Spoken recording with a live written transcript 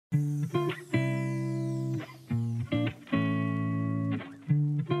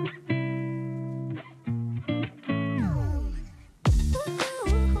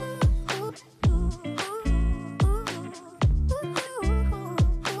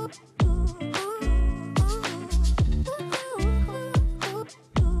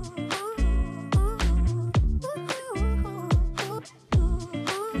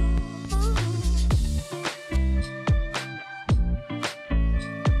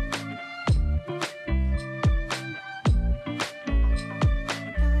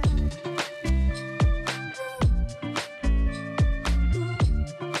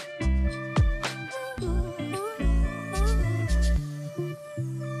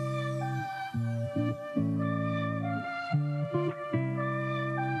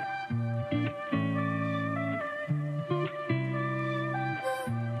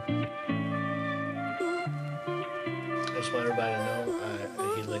just want everybody to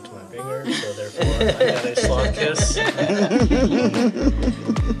know he licked my finger, so therefore I got a sloth kiss.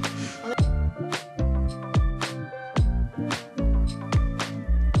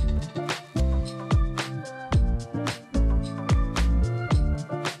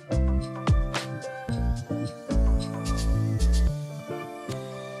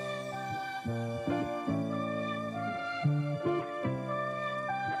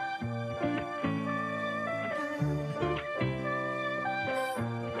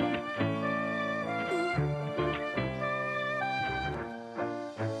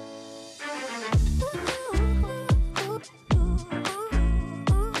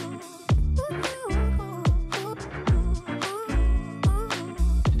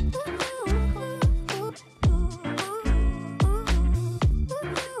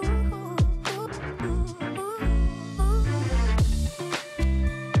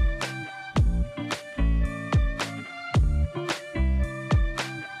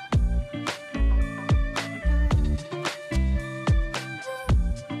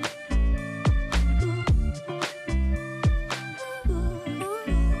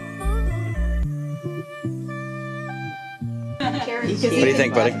 What do you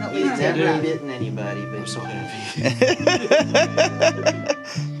think, buddy? He's never bitten anybody, but I'm so happy.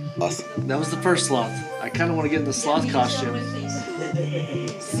 Awesome. That was the first sloth. I kind of want to get in the sloth costume,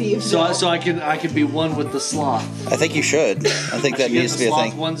 so I can be one with the sloth. I think you should. I think that needs to be a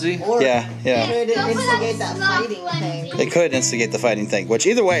thing. Onesie. Yeah, yeah. Could instigate that fighting thing. It could instigate the fighting thing. Which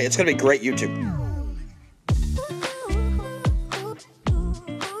either way, it's gonna be great YouTube.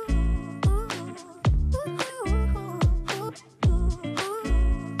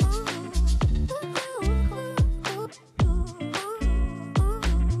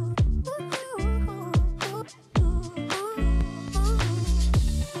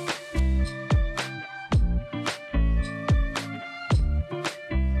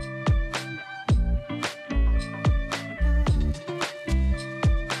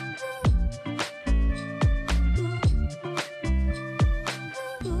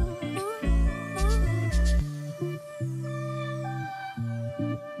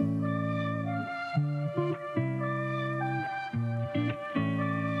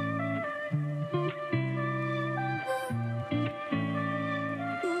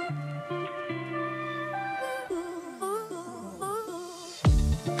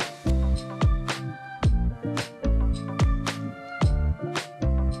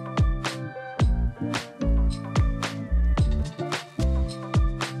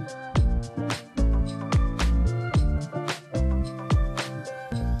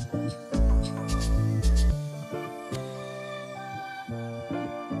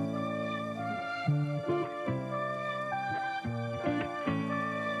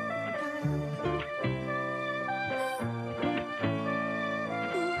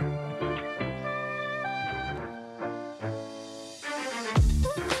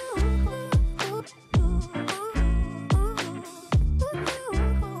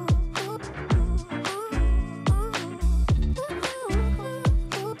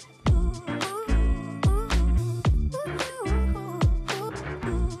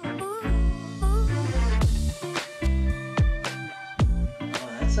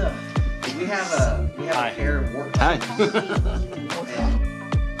 we have a pair of work. Hi.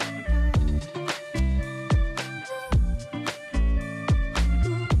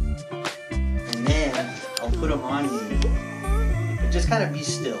 And then I'll put them on you. But just kind of be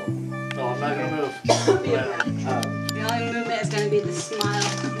still. No, I'm not gonna move. The only movement is going to be the smile.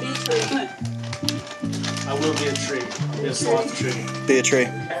 Be true. I will be a tree. Be a sloth tree. Be a tree.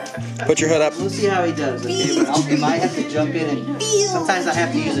 Put your hood up. We'll see how he does, okay? But I might have to jump in and sometimes I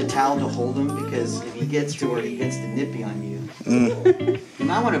have to use a towel to hold him because if he gets to where he gets the nippy on you, you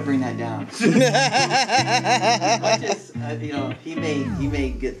might want to bring that down. Just, you know, he may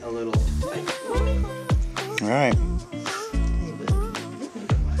get a little. All right.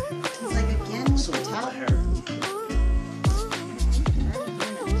 It's like again, so towel her.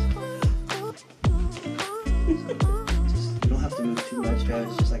 You don't have to move too much,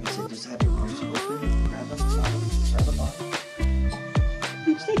 Travis. Just like I said, just have your arms open, grab the bottom, grab the bottom.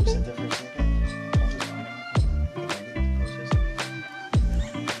 Just sit there for a second. Hold his bottom.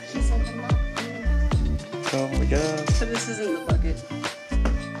 So we go. So this isn't the bucket.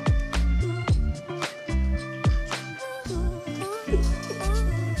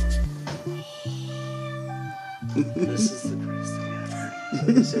 This is the greatest thing ever.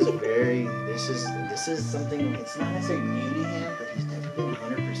 So this is something, it's not necessarily new to him, but he's never been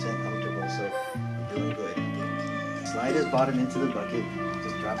 100% comfortable, so you're doing good. Slide his bottom into the bucket,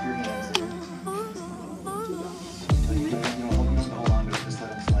 just drop your hands there. Oh, you're doing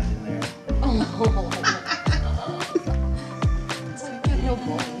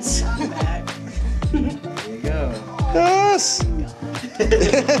Way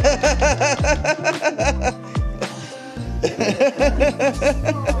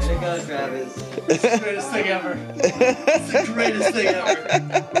to go, Travis. It's the greatest thing ever. It's the greatest thing ever.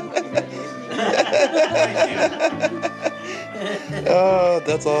 Thank you. Oh,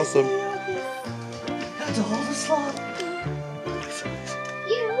 that's awesome. Got to hold a sloth.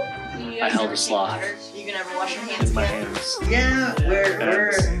 I held a sloth You can never wash your hands in my again. hands. Yeah,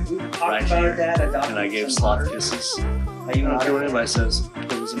 we talked Right about here. that. And I gave sloth kisses. Are you I don't care what not? anybody says.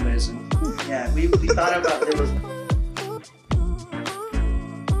 It was amazing. Yeah, we thought about there was